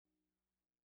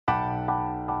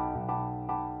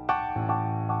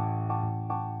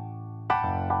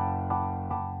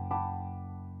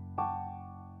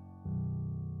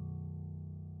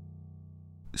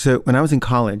So when I was in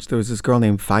college, there was this girl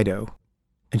named Fido,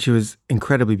 and she was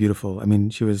incredibly beautiful. I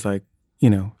mean, she was like,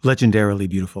 legendarily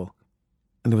beautiful.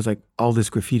 And there was like all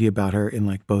this graffiti about her in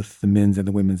like both the men's and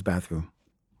the women's bathroom.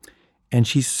 And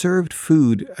she served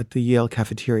food at the Yale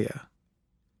cafeteria.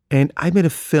 And I made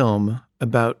a film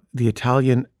about the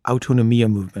Italian autonomia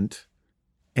movement.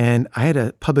 And I had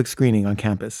a public screening on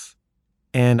campus.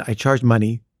 And I charged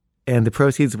money. And the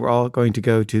proceeds were all going to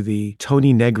go to the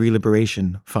Toni Negri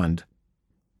Liberation Fund.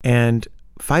 And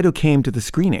Fido came to the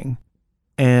screening.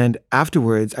 And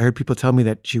afterwards, I heard people tell me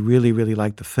that she really, really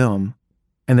liked the film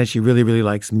and that she really, really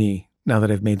likes me now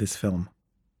that I've made this film.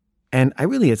 And I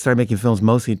really had started making films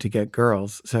mostly to get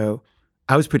girls. So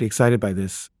I was pretty excited by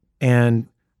this. And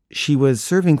she was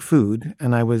serving food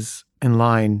and I was in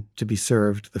line to be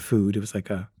served the food. It was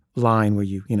like a line where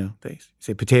they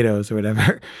say potatoes or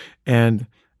whatever. And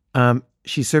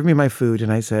she served me my food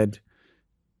and I said,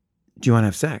 "Do you want to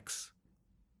have sex?"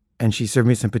 And she served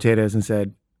me some potatoes and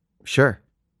said, "Sure."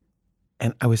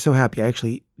 And I was so happy. I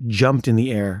actually jumped in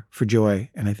the air for joy.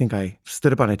 And I think I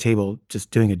stood up on a table just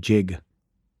doing a jig.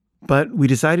 But we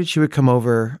decided she would come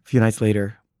over a few nights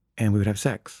later and we would have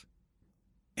sex.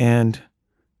 And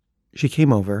she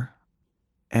came over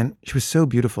and she was so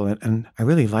beautiful and I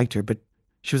really liked her, but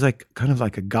she was like kind of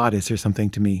like a goddess or something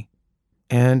to me.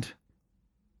 And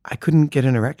I couldn't get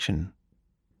an erection.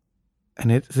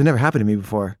 And it's never happened to me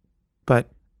before.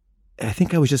 But I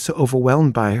think I was just so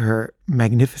overwhelmed by her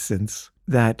magnificence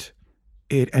that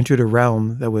it entered a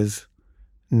realm that was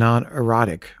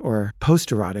non-erotic or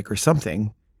post-erotic or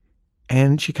something.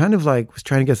 And she kind of like was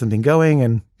trying to get something going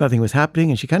and nothing was happening.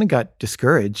 And she kind of got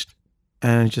discouraged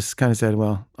and just kind of said,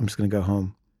 "Well, I'm just going to go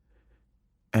home."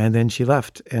 And then she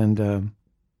left. And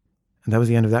that was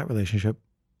the end of that relationship.